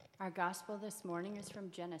Our gospel this morning is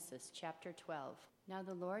from Genesis chapter 12. Now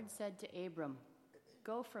the Lord said to Abram,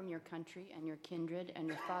 "Go from your country and your kindred and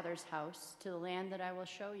your father's house to the land that I will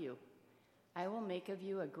show you. I will make of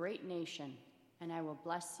you a great nation, and I will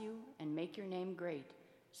bless you and make your name great,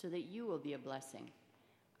 so that you will be a blessing.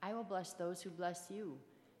 I will bless those who bless you,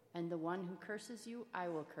 and the one who curses you I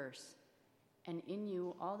will curse. And in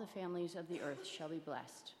you all the families of the earth shall be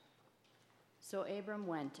blessed." So Abram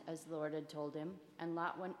went as the Lord had told him, and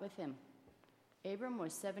Lot went with him. Abram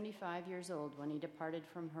was 75 years old when he departed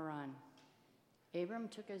from Haran. Abram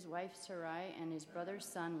took his wife Sarai and his brother's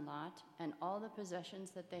son Lot and all the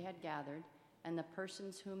possessions that they had gathered and the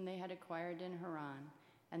persons whom they had acquired in Haran,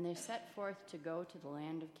 and they set forth to go to the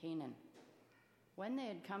land of Canaan. When they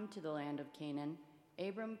had come to the land of Canaan,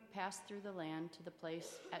 Abram passed through the land to the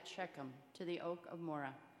place at Shechem, to the oak of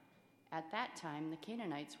Moreh. At that time the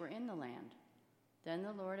Canaanites were in the land. Then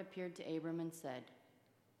the Lord appeared to Abram and said,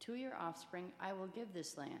 "To your offspring I will give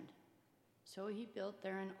this land." So he built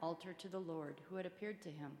there an altar to the Lord, who had appeared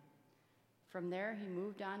to him. From there he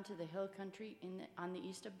moved on to the hill country on the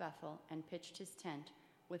east of Bethel and pitched his tent,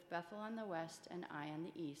 with Bethel on the west and Ai on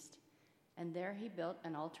the east. And there he built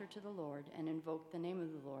an altar to the Lord and invoked the name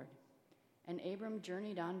of the Lord. And Abram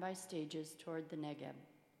journeyed on by stages toward the Negeb.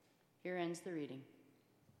 Here ends the reading.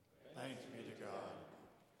 Thanks be to God.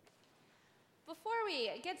 Before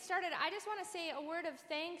we get started, I just want to say a word of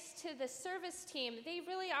thanks to the service team. They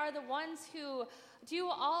really are the ones who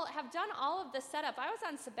have done all of the setup. I was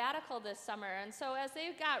on sabbatical this summer, and so as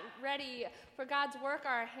they got ready for God's work,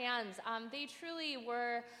 our hands, they truly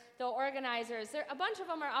were the organizers. A bunch of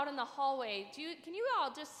them are out in the hallway. Can you all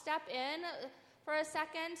just step in for a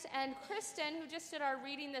second? And Kristen, who just did our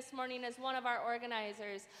reading this morning, is one of our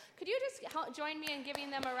organizers. Could you just join me in giving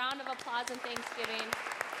them a round of applause and thanksgiving?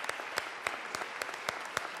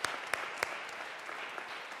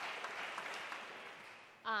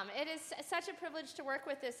 It is such a privilege to work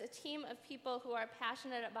with a team of people who are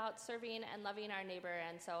passionate about serving and loving our neighbor,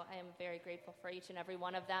 and so I am very grateful for each and every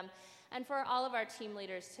one of them, and for all of our team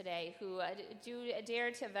leaders today who do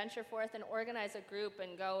dare to venture forth and organize a group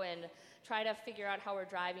and go and try to figure out how we're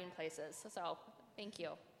driving places. So thank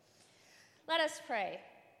you. Let us pray.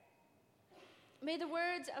 May the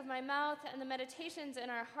words of my mouth and the meditations in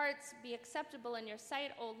our hearts be acceptable in your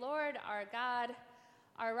sight, O Lord, our God,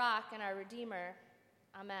 our rock, and our Redeemer.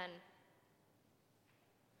 Amen.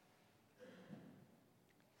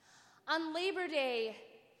 On Labor Day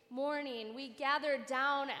morning, we gathered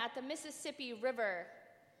down at the Mississippi River.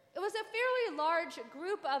 It was a fairly large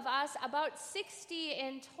group of us, about 60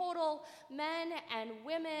 in total, men and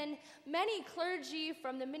women, many clergy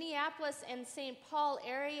from the Minneapolis and St. Paul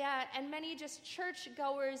area, and many just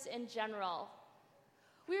churchgoers in general.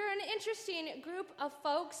 We were an interesting group of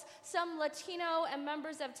folks, some Latino and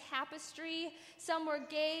members of Tapestry, some were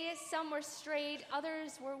gay, some were straight,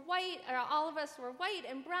 others were white, or all of us were white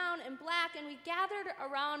and brown and black, and we gathered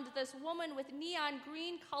around this woman with neon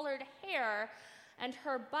green-colored hair and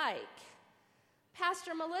her bike.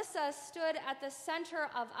 Pastor Melissa stood at the center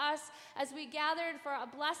of us as we gathered for a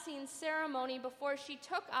blessing ceremony before she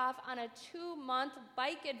took off on a 2-month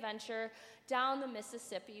bike adventure down the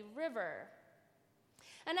Mississippi River.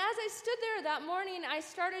 And as I stood there that morning, I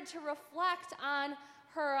started to reflect on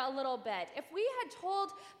her a little bit. If we had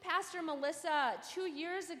told Pastor Melissa 2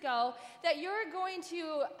 years ago that you're going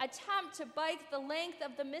to attempt to bike the length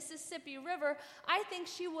of the Mississippi River, I think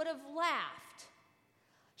she would have laughed.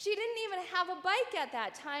 She didn't even have a bike at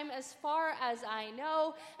that time, as far as I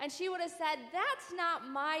know, and she would have said, "That's not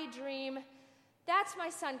my dream, that's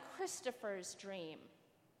my son Christopher's dream."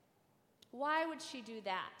 Why would she do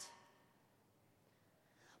that?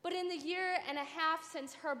 But in the 1.5 years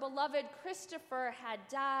since her beloved Christopher had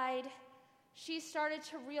died, she started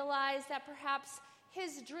to realize that perhaps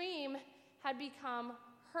his dream had become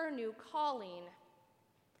her new calling.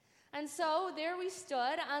 And so there we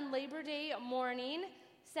stood on Labor Day morning,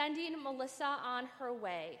 sending Melissa on her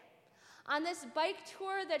way. On this bike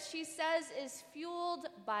tour that she says is fueled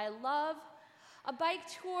by love, a bike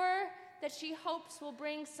tour that she hopes will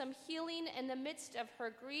bring some healing in the midst of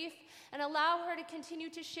her grief and allow her to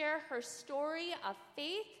continue to share her story of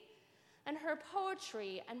faith and her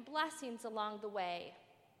poetry and blessings along the way.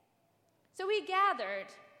 So we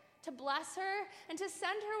gathered to bless her and to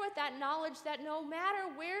send her with that knowledge that no matter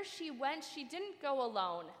where she went, she didn't go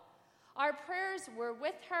alone. Our prayers were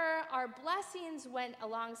with her, our blessings went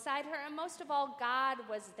alongside her, and most of all, God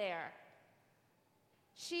was there.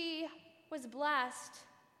 She was blessed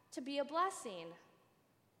to be a blessing,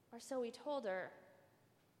 or so we told her.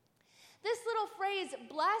 This little phrase,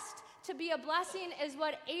 blessed to be a blessing, is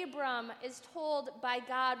what Abram is told by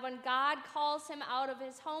God when God calls him out of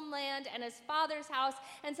his homeland and his father's house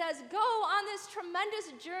and says, go on this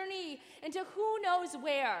tremendous journey into who knows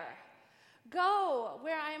where. Go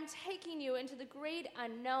where I am taking you into the great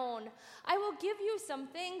unknown. I will give you some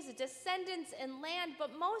things, descendants and land,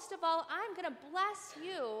 but most of all, I'm going to bless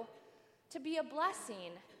you to be a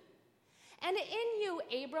blessing. And in you,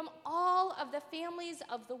 Abram, all of the families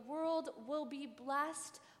of the world will be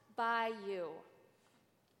blessed by you.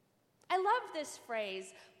 I love this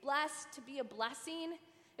phrase, blessed to be a blessing.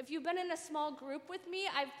 If you've been in a small group with me,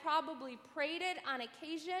 I've probably prayed it on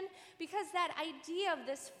occasion because that idea of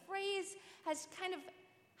this phrase has kind of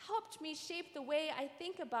helped me shape the way I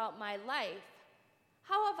think about my life.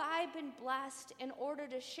 How have I been blessed in order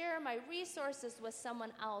to share my resources with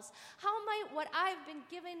someone else? How might what I've been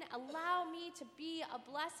given allow me to be a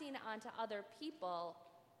blessing onto other people?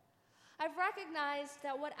 I've recognized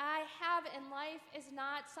that what I have in life is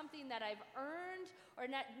not something that I've earned or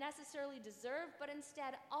not necessarily deserved, but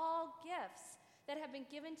instead all gifts that have been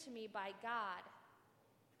given to me by God.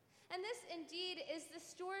 And this indeed is the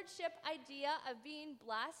stewardship idea of being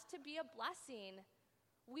blessed to be a blessing.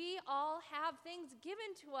 We all have things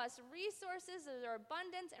given to us, resources of their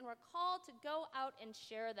abundance, and we're called to go out and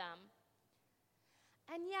share them.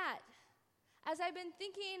 And yet, as I've been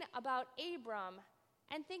thinking about Abram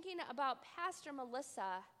and thinking about Pastor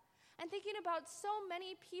Melissa and thinking about so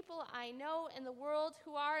many people I know in the world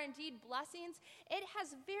who are indeed blessings, it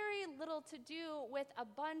has very little to do with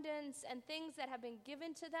abundance and things that have been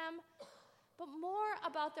given to them, but more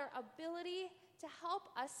about their ability to help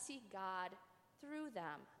us see God through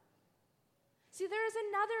them. See, there is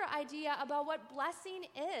another idea about what blessing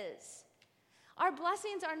is. Our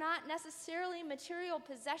blessings are not necessarily material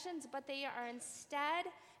possessions, but they are instead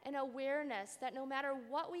an awareness that no matter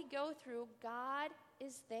what we go through, God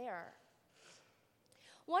is there.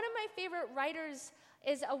 One of my favorite writers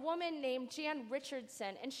is a woman named Jan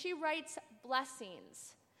Richardson, and she writes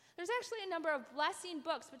blessings. There's actually a number of blessing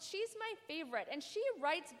books, but she's my favorite, and she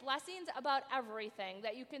writes blessings about everything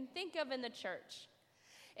that you can think of in the church.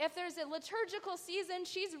 If there's a liturgical season,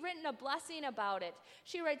 she's written a blessing about it.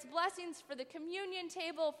 She writes blessings for the communion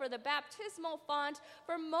table, for the baptismal font,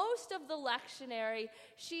 for most of the lectionary.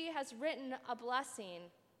 She has written a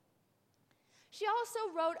blessing. She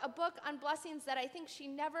also wrote a book on blessings that I think she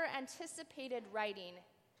never anticipated writing.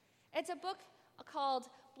 It's a book called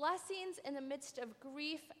Blessings in the Midst of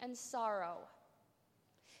Grief and Sorrow.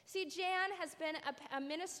 See, Jan has been a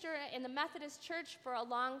minister in the Methodist Church for a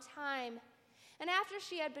long time, and after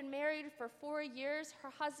she had been married for 4 years, her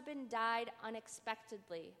husband died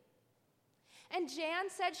unexpectedly. And Jan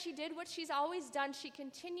said she did what she's always done. She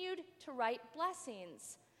continued to write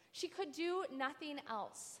blessings. She could do nothing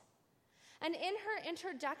else. And in her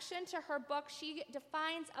introduction to her book, she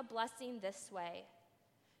defines a blessing this way.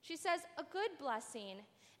 She says, a good blessing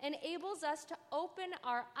enables us to open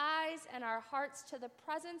our eyes and our hearts to the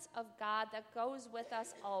presence of God that goes with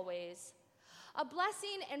us always. A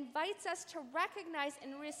blessing invites us to recognize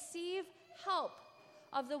and receive help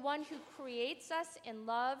of the one who creates us in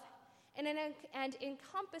love and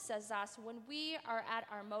encompasses us when we are at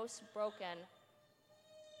our most broken.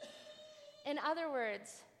 In other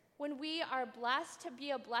words, when we are blessed to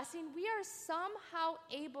be a blessing, we are somehow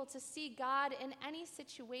able to see God in any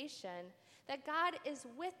situation, that God is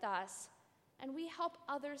with us, and we help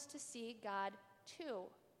others to see God too.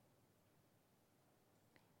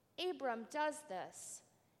 Abram does this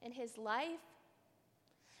in his life,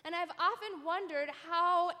 and I've often wondered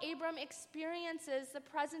how Abram experiences the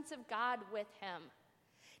presence of God with him.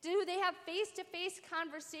 Do they have face-to-face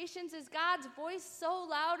conversations? Is God's voice so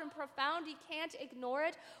loud and profound he can't ignore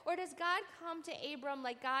it? Or does God come to Abram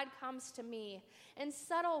like God comes to me in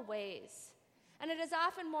subtle ways? And it is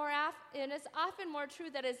often more true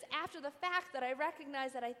that it's after the fact that I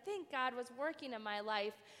recognize that I think God was working in my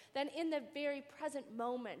life than in the very present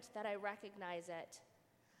moment that I recognize it.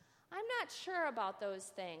 I'm not sure about those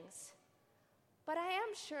things, but I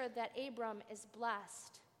am sure that Abram is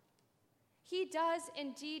blessed. He does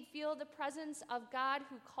indeed feel the presence of God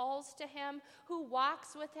who calls to him, who walks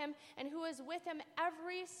with him, and who is with him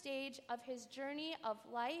every stage of his journey of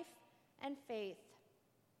life and faith.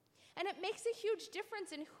 And it makes a huge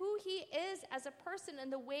difference in who he is as a person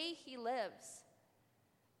and the way he lives.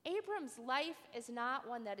 Abram's life is not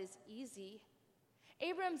one that is easy.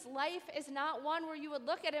 Abram's life is not one where you would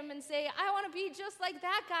look at him and say, I want to be just like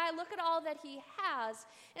that guy. Look at all that he has.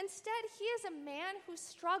 Instead, he is a man who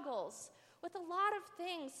struggles with a lot of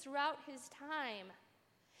things throughout his time.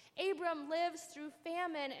 Abram lives through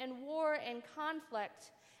famine and war and conflict.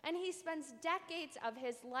 And he spends decades of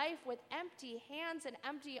his life with empty hands and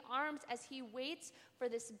empty arms as he waits for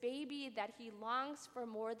this baby that he longs for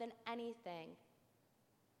more than anything.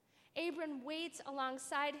 Abram waits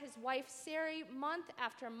alongside his wife Sarai month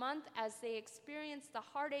after month as they experience the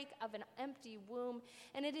heartache of an empty womb,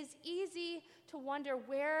 and it is easy to wonder,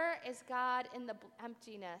 where is God in the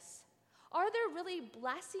emptiness? Are there really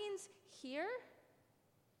blessings here?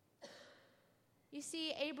 You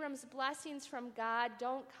see, Abram's blessings from God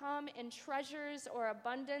don't come in treasures or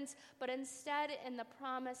abundance, but instead in the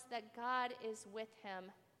promise that God is with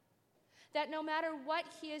him. That no matter what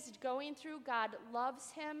he is going through, God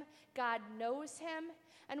loves him, God knows him,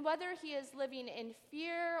 and whether he is living in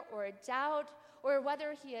fear or doubt, or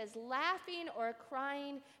whether he is laughing or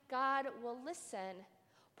crying, God will listen.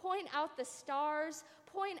 Point out the stars,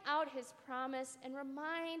 point out his promise, and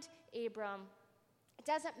remind Abram, it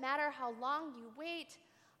doesn't matter how long you wait,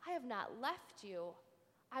 I have not left you.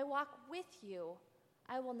 I walk with you.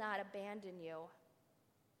 I will not abandon you.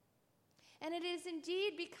 And it is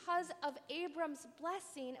indeed because of Abram's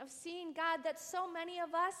blessing of seeing God that so many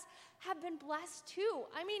of us have been blessed too.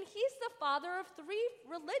 I mean, he's the father of 3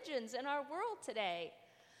 religions in our world today.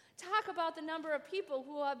 Talk about the number of people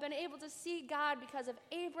who have been able to see God because of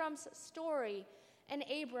Abram's story and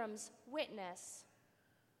Abram's witness.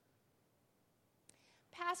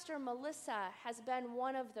 Pastor Melissa has been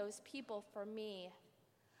one of those people for me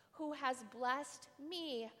who has blessed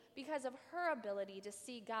me because of her ability to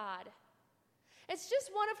see God. It's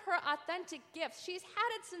just one of her authentic gifts. She's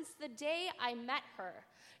had it since the day I met her.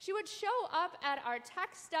 She would show up at our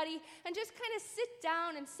text study and just kind of sit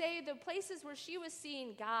down and say the places where she was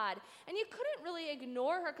seeing God. And you couldn't really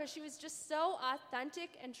ignore her because she was just so authentic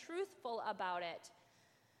and truthful about it.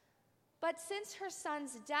 But since her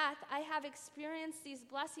son's death, I have experienced these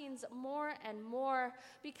blessings more and more,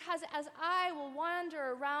 because as I will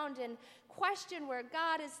wander around and question where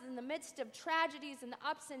God is in the midst of tragedies and the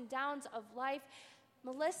ups and downs of life,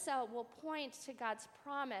 Melissa will point to God's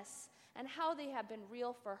promise and how they have been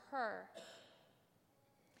real for her.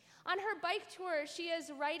 On her bike tour, she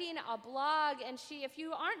is writing a blog, and if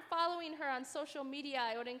you aren't following her on social media,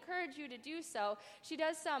 I would encourage you to do so. She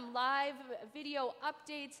does some live video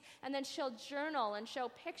updates, and then she'll journal and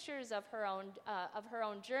show pictures of her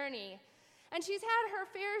own journey. And she's had her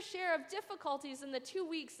fair share of difficulties in the 2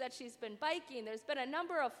 weeks that she's been biking. There's been a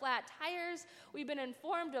number of flat tires. We've been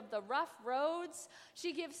informed of the rough roads.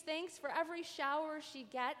 She gives thanks for every shower she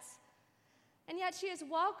gets. And yet she is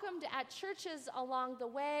welcomed at churches along the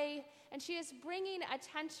way, and she is bringing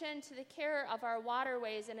attention to the care of our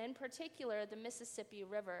waterways, and in particular, the Mississippi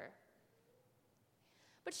River.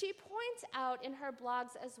 But she points out in her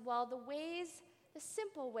blogs as well the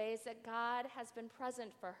simple ways that God has been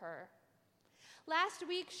present for her. Last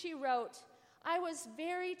week she wrote, "I was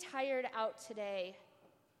very tired out today,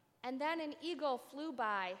 and then an eagle flew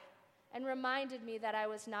by and reminded me that I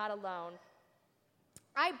was not alone.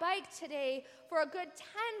 I biked today for a good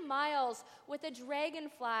 10 miles with a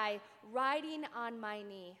dragonfly riding on my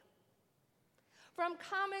knee." From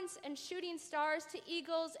comments and shooting stars to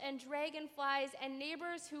eagles and dragonflies and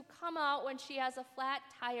neighbors who come out when she has a flat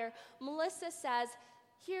tire, Melissa says,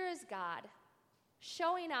 "Here is God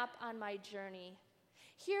showing up on my journey.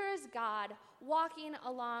 Here is God walking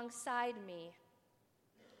alongside me."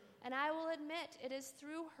 And I will admit, it is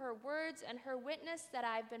through her words and her witness that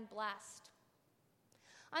I've been blessed.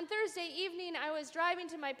 On Thursday evening, I was driving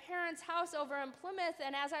to my parents' house over in Plymouth,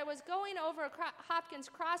 and as I was going over Hopkins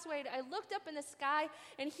Crossway, I looked up in the sky,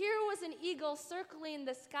 and here was an eagle circling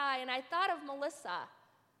the sky, and I thought of Melissa,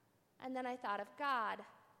 and then I thought of God.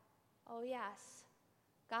 Oh yes,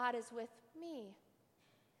 God is with me.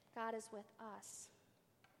 God is with us.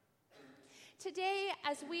 Today,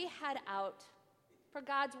 as we head out for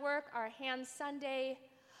God's work, our Hands Sunday,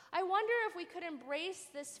 I wonder if we could embrace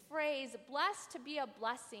this phrase, blessed to be a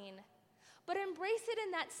blessing, but embrace it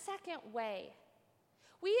in that second way.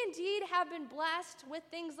 We indeed have been blessed with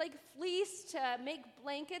things like fleece to make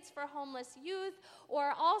blankets for homeless youth,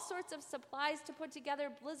 or all sorts of supplies to put together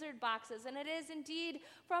blizzard boxes, and it is indeed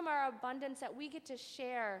from our abundance that we get to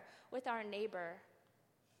share with our neighbor.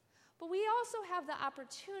 But we also have the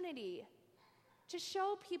opportunity to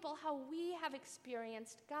show people how we have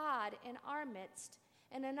experienced God in our midst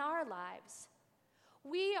and in our lives.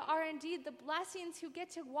 We are indeed the blessings who get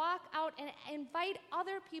to walk out and invite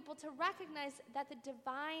other people to recognize that the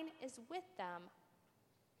divine is with them.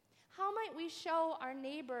 How might we show our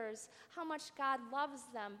neighbors how much God loves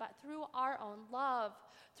them, but through our own love,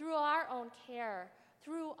 through our own care,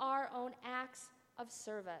 through our own acts of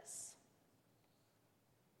service?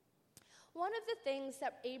 One of the things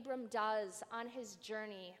that Abram does on his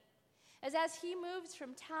journey is as he moves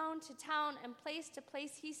from town to town and place to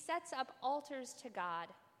place, he sets up altars to God.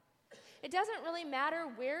 It doesn't really matter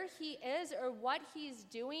where he is or what he's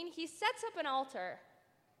doing. He sets up an altar.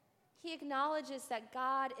 He acknowledges that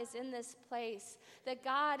God is in this place, that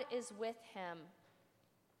God is with him.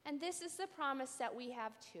 And this is the promise that we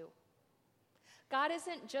have too. God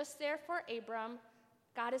isn't just there for Abram.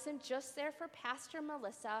 God isn't just there for Pastor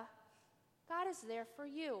Melissa. God is there for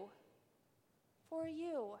you. For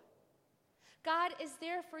you. God is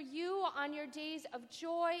there for you on your days of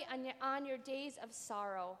joy and on your days of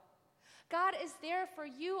sorrow. God is there for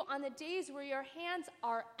you on the days where your hands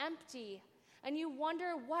are empty and you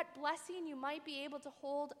wonder what blessing you might be able to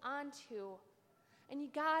hold on to.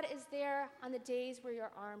 And God is there on the days where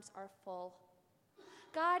your arms are full.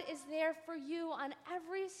 God is there for you on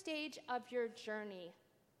every stage of your journey,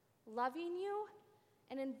 loving you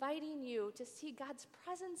and inviting you to see God's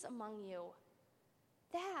presence among you.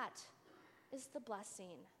 That is the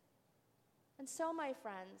blessing. And so, my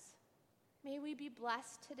friends, may we be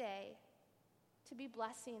blessed today to be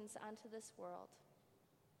blessings unto this world.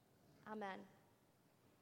 Amen.